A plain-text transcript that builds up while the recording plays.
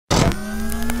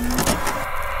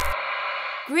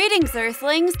Greetings,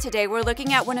 Earthlings! Today we're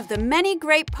looking at one of the many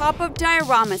great pop-up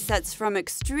diorama sets from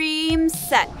Extreme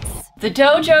Sets. The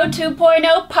Dojo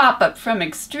 2.0 pop-up from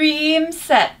Extreme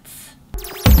Sets.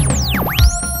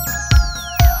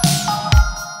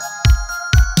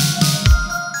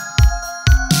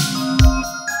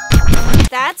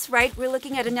 That's right, we're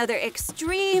looking at another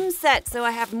Extreme set, so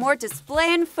I have more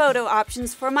display and photo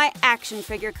options for my action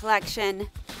figure collection.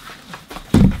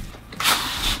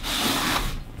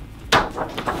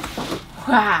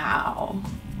 Wow!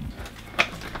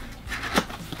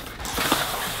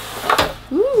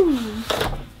 Ooh!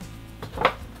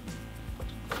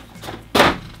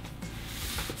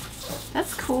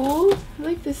 That's cool. I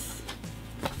like this.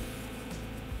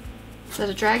 Is that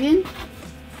a dragon?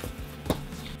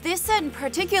 This set in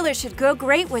particular should go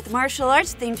great with martial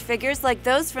arts themed figures like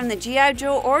those from the G.I.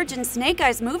 Joe Origin Snake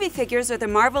Eyes movie figures or the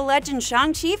Marvel Legends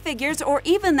Shang-Chi figures or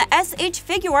even the SH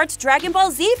Figure Arts Dragon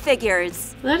Ball Z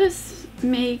figures. Let us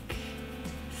make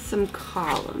some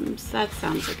columns. That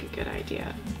sounds like a good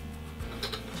idea.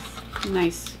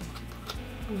 Nice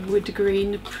wood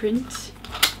grain print.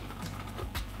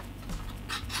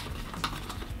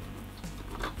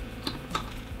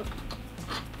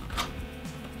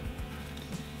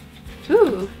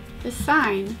 Ooh, the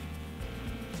sign,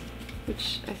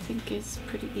 which I think is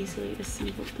pretty easily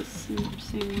assembled the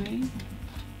same way.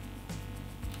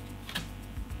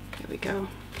 There we go.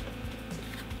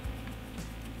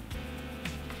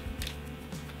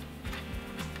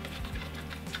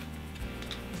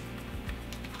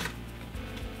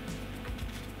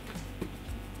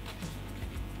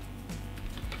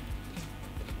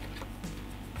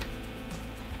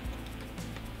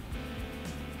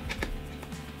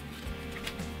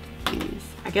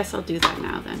 I guess I'll do that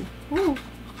now then. Ooh.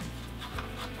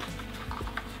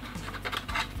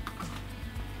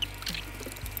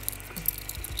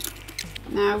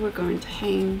 Now we're going to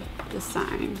hang the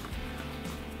sign.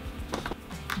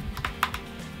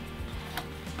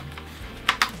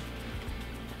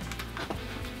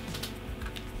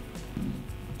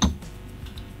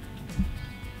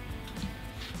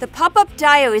 The pop-up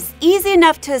dio is easy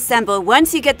enough to assemble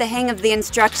once you get the hang of the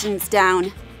instructions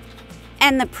down.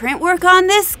 And the print work on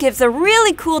this gives a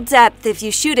really cool depth if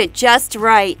you shoot it just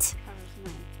right.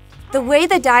 The way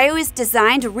the dio is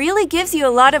designed really gives you a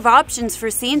lot of options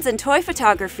for scenes and toy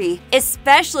photography,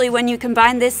 especially when you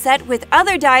combine this set with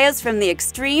other dios from the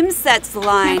Extreme Sets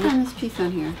line. I can't find this piece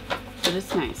on here, but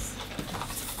it's nice.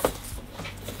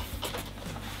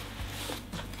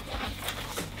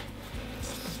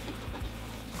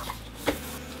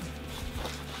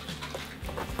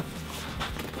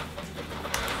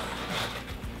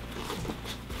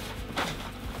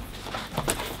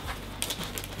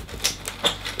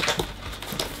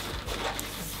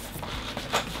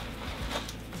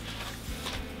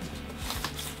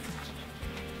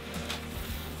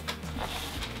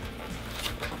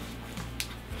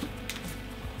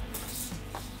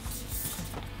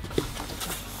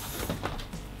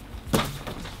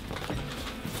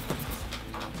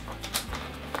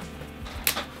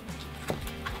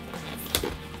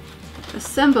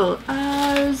 Assemble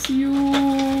as you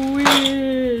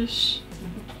wish.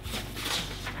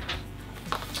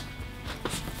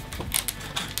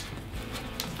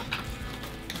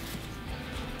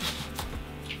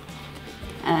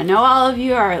 And I know all of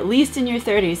you are at least in your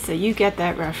 30s, so you get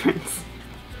that reference.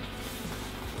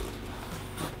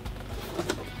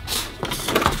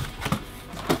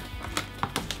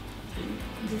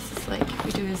 This is like, if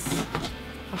we do this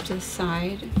off to the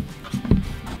side.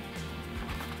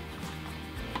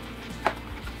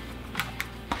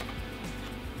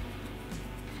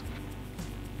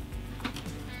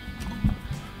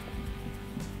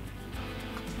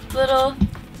 Little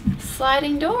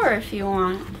sliding door if you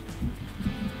want.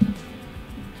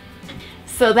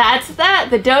 So that's that,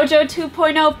 the Dojo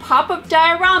 2.0 pop-up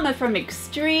diorama from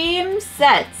Extreme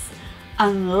Sets.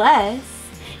 Unless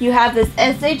you have this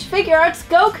SH Figure Arts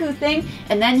Goku thing,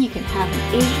 and then you can have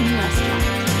an Asian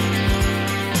restaurant.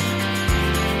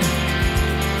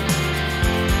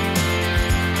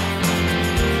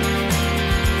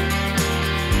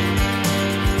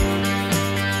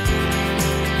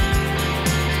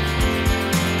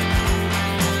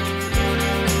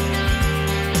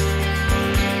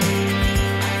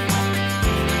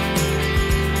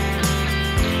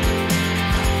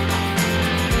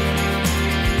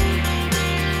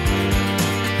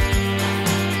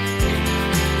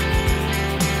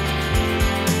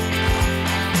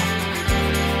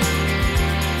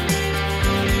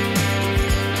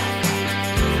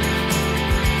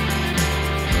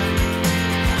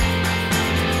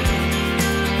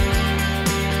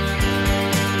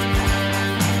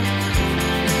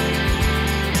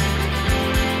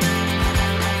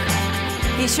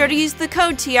 sure to use the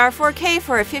code TR4K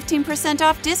for a 15%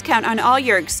 off discount on all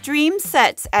your Extreme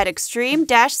sets at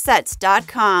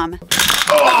extreme-sets.com.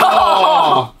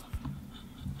 Oh!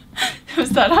 Was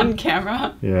that on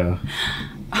camera? Yeah.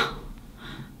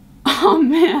 Oh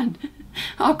man,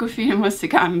 Aquafina must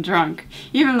have gotten drunk,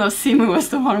 even though Simu was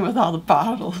the one with all the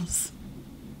bottles.